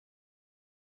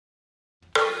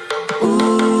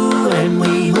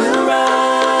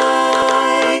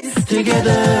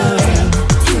together.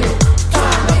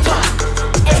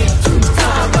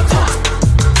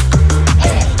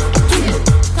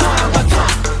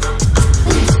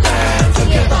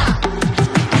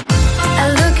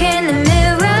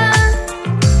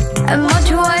 And what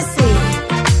do I see?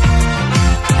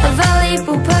 A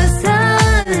valuable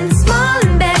person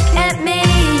smiling back at me.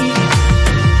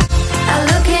 I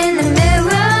look in the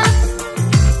mirror,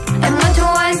 and what do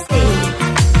I see?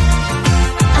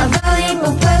 A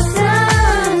valuable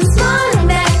person smiling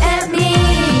back at me.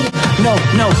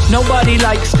 No, nobody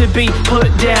likes to be put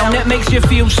down. That makes you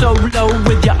feel so low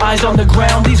with your eyes on the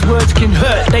ground. These words can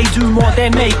hurt, they do more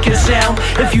than make a sound.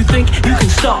 If you think you can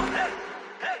stop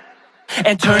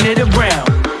and turn it around.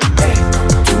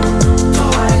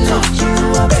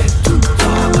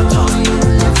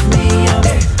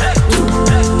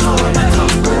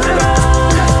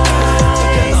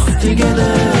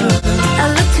 Together. I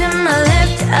look to my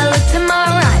left, I look to my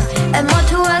right, and what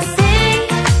do I see?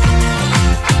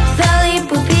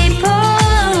 Valuable people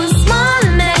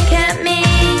smiling back at me.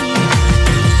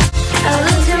 I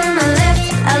look to my left,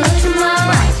 I look to my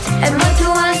right, and what do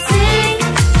I see?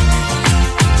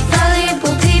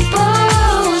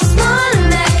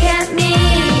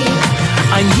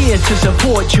 I'm here to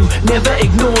support you, never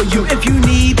ignore you. If you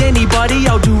need anybody,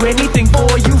 I'll do anything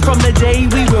for you. From the day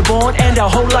we were born and our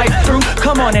whole life through.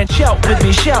 Come on and shout with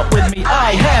me,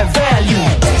 I have value.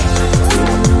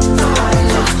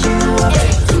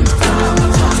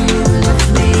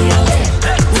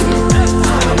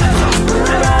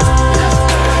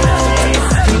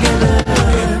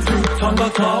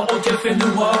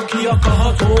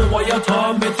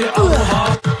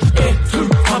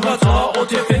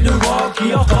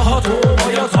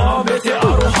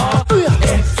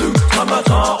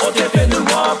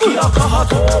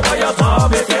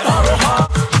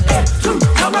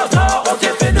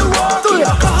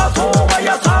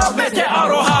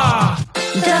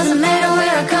 Doesn't matter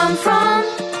where I come from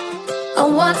or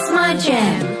what's my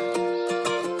jam,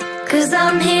 'cause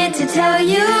I'm here to tell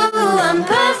you I'm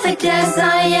perfect as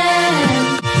I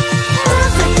am.